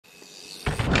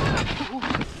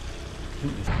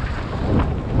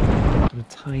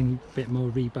tiny bit more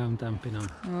rebound damping on.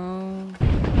 Oh.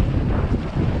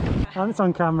 And it's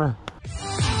on camera.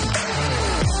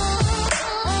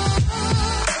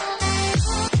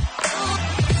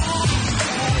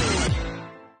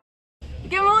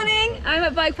 Good morning, I'm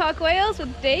at Bike Park Wales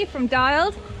with Dave from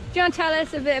Dailled. Do you want to tell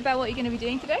us a bit about what you're going to be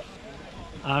doing today?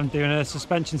 I'm doing a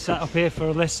suspension setup here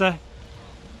for Alyssa.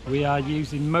 We are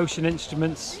using motion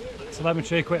instruments,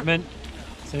 telemetry equipment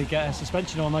to get her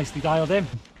suspension all nicely dialed in.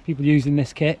 People using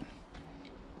this kit: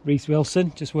 Reese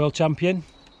Wilson, just world champion,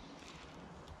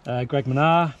 Greg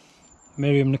Manar,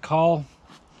 Miriam Nicole,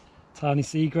 Tani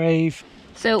Seagrave.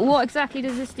 So what exactly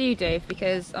does this do, Dave?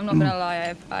 Because I'm not going to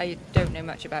lie, I don't know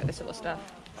much about this sort of stuff.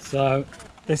 So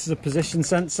this is a position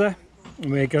sensor,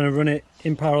 and we're going to run it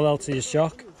in parallel to your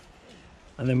shock,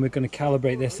 and then we're going to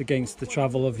calibrate this against the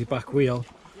travel of your back wheel.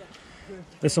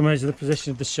 This will measure the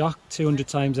position of the shock 200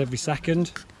 times every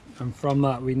second, and from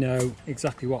that we know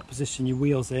exactly what position your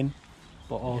wheel's in,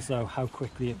 but also how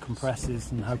quickly it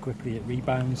compresses and how quickly it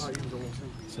rebounds,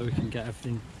 so we can get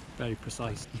everything very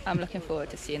precise. I'm looking forward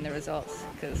to seeing the results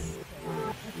because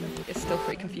it's still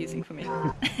pretty confusing for me.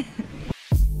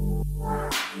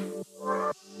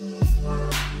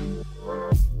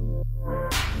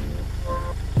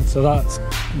 So that's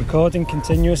recording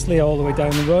continuously all the way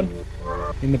down the run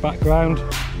in the background.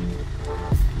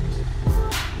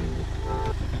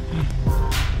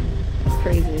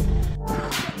 Crazy.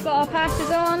 Got our passes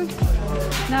on,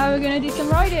 now we're going to do some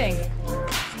riding.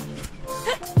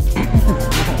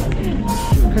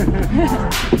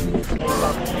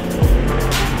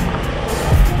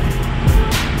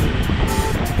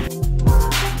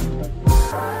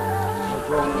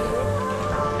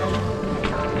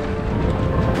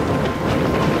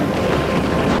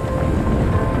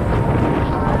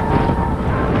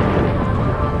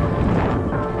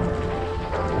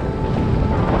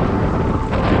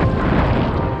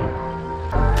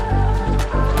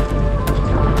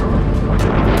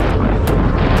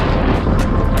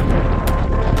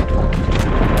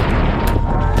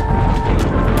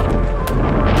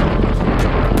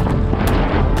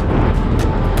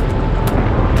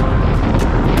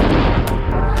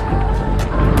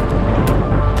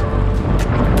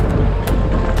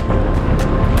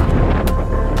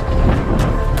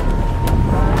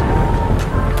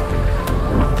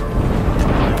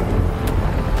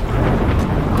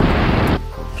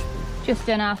 Just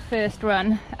done our first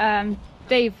run.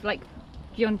 Dave, do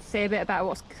you want to say a bit about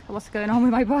what's going on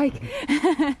with my bike?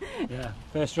 Yeah,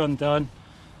 first run done.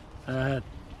 We're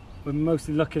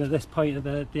mostly looking at this point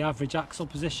at the average axle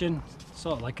position,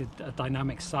 sort of like a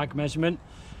dynamic sag measurement.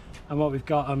 And what we've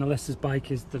got on Alyssa's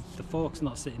bike is the fork's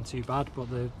not sitting too bad, but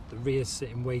the rear's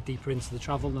sitting way deeper into the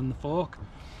travel than the fork.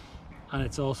 And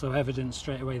it's also evident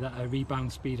straight away that her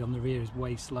rebound speed on the rear is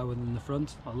way slower than the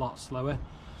front, a lot slower.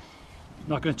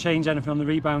 Not going to change anything on the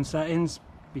rebound settings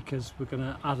because we're going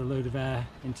to add a load of air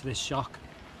into this shock,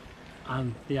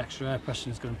 and the extra air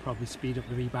pressure is going to probably speed up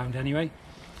the rebound anyway.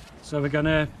 So we're going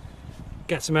to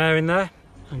get some air in there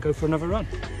and go for another run.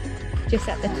 Just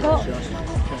at the top,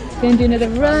 going to do another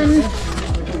run.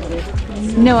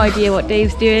 No idea what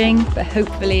Dave's doing, but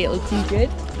hopefully it'll do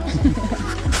good.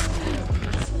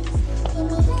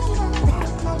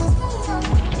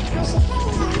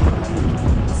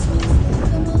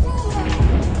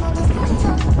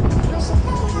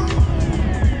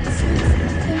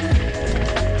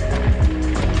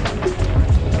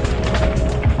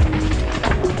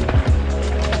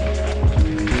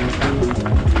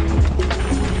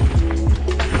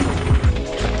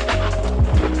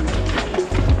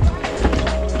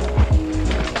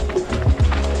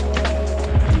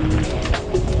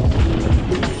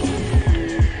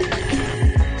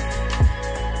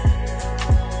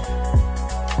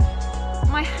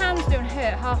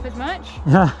 Half as much.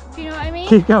 Yeah. Do you know what I mean?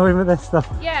 Keep going with this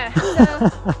stuff. Yeah,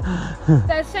 so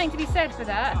there's something to be said for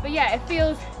that, but yeah, it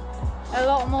feels a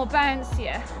lot more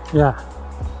bouncier. Yeah.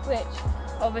 Which,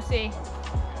 obviously,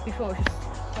 before was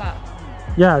just flat.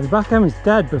 Yeah, the back end was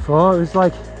dead before. It was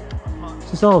like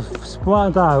just all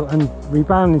splattered out and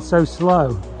rebounding so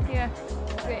slow. Yeah,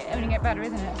 it only get better,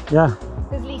 isn't it? Yeah.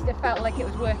 At least it felt like it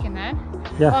was working then.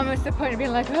 Yeah. Almost the point of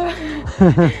being like,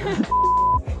 oh.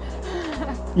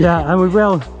 Yeah, and we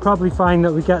will probably find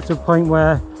that we get to a point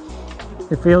where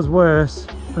it feels worse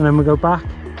and then we go back.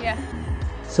 Yeah.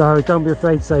 So don't be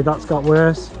afraid to say that's got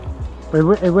worse.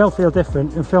 But it will feel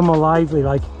different. It'll feel more lively.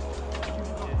 Like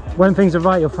when things are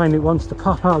right, you'll find it wants to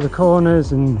pop out of the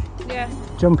corners and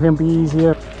jumping will be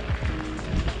easier.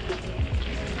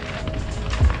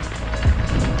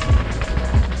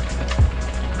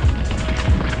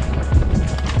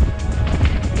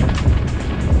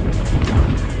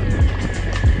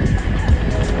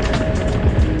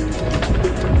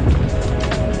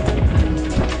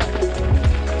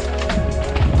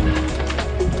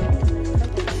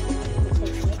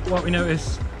 what we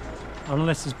notice on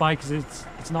Alyssa's bike is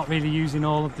it's not really using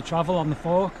all of the travel on the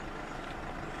fork,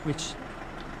 which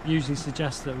usually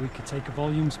suggests that we could take a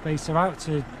volume spacer out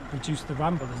to reduce the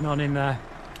ramp, but there's none in there.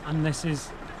 And this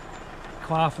is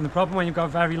quite often the problem when you've got a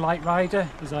very light rider,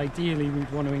 is ideally we'd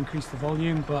want to increase the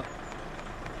volume, but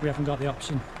we haven't got the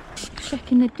option.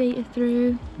 Checking the data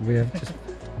through. We have just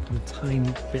a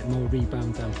tiny bit more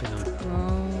rebound damping on.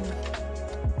 Oh.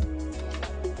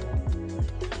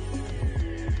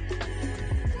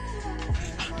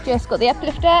 Just got the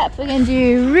uplift up. We're going to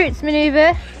do roots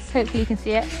manoeuvre. Hopefully you can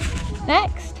see it.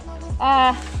 Next.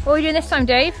 What are we doing this time,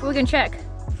 Dave? We're going to check.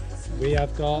 We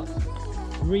have got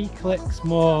 3 clicks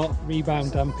more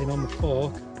rebound damping on the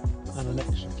fork and an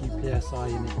extra few PSI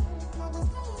in it.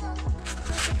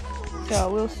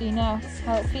 So we'll see now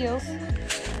how it feels.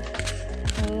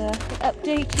 We'll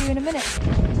update you in a minute.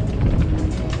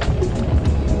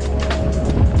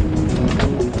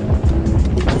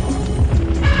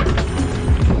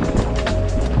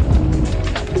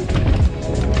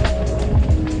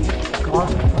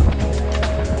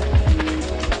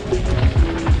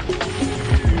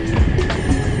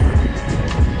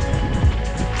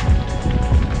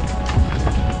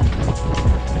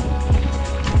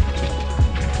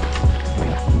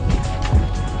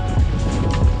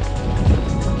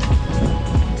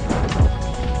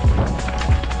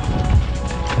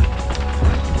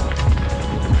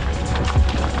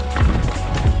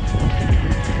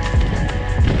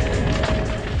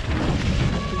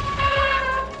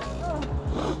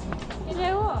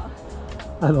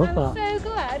 I love I'm that. so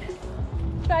glad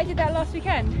that I did that last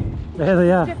weekend. Really,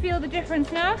 yeah. Do you feel the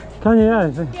difference now? Can you?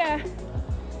 Yeah. Yeah.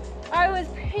 I was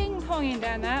ping-ponging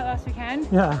down that last weekend.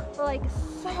 Yeah. Like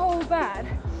so bad.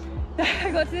 I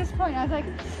got to this point, I was like,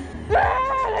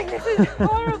 ah, like this is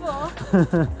horrible.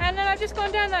 And then I've just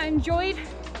gone down that and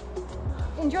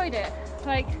enjoyed it.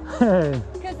 Like,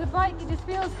 because the bike, it just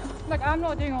feels like I'm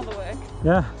not doing all the work.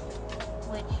 Yeah.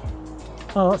 Which...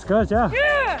 Oh, that's good, yeah.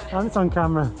 Yeah! And it's on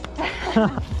camera.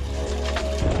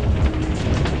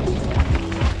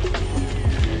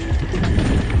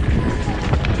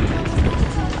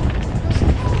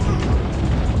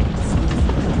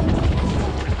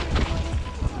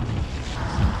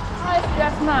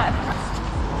 That's mad.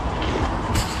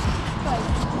 Like,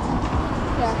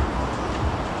 yeah.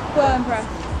 Well impressed.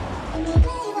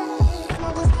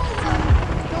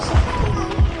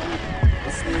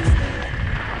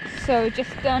 So we've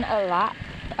just done a lap.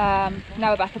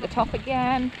 Now we're back at the top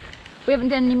again. We haven't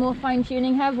done any more fine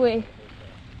tuning, have we?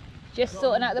 Just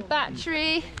sorting out the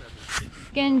battery.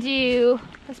 Gonna do,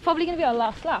 that's probably gonna be our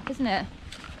last lap, isn't it?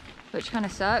 Which kind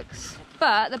of sucks.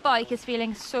 But the bike is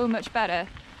feeling so much better.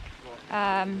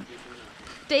 Dave,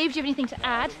 do you have anything to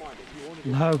add?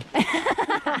 No.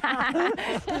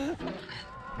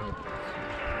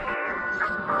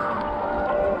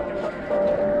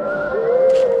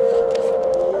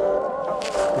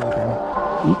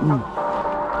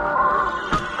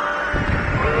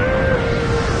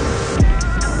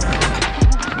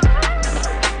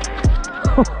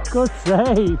 Good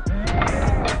save.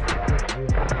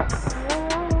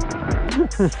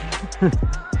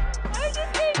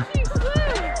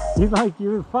 You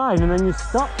were fine and then you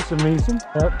stopped for some reason.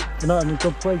 You're not in a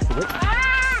good place with it.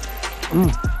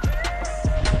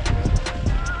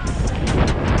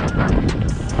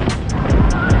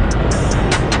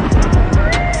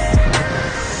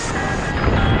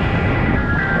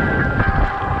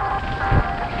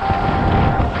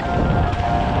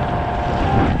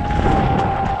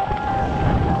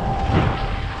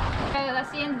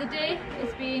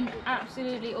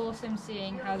 Absolutely awesome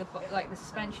seeing how the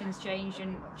suspension's changed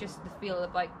and just the feel of the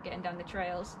bike getting down the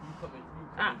trails.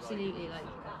 Absolutely,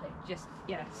 just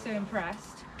yeah, so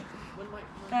impressed.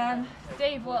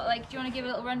 Dave, do you want to give a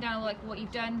little rundown of what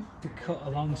you've done? To cut a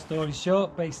long story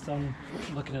short, based on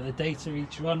looking at the data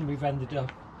each run, we've ended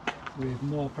up with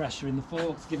more pressure in the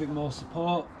fork to give it more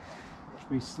support.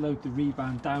 We've slowed the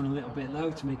rebound down a little bit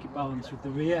low to make it balance with the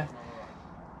rear.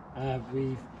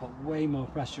 We've put way more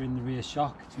pressure in the rear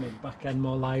shock to make the back end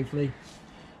more lively,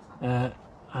 yeah.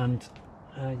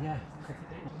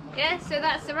 Yeah, so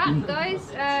that's the wrap,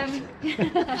 guys.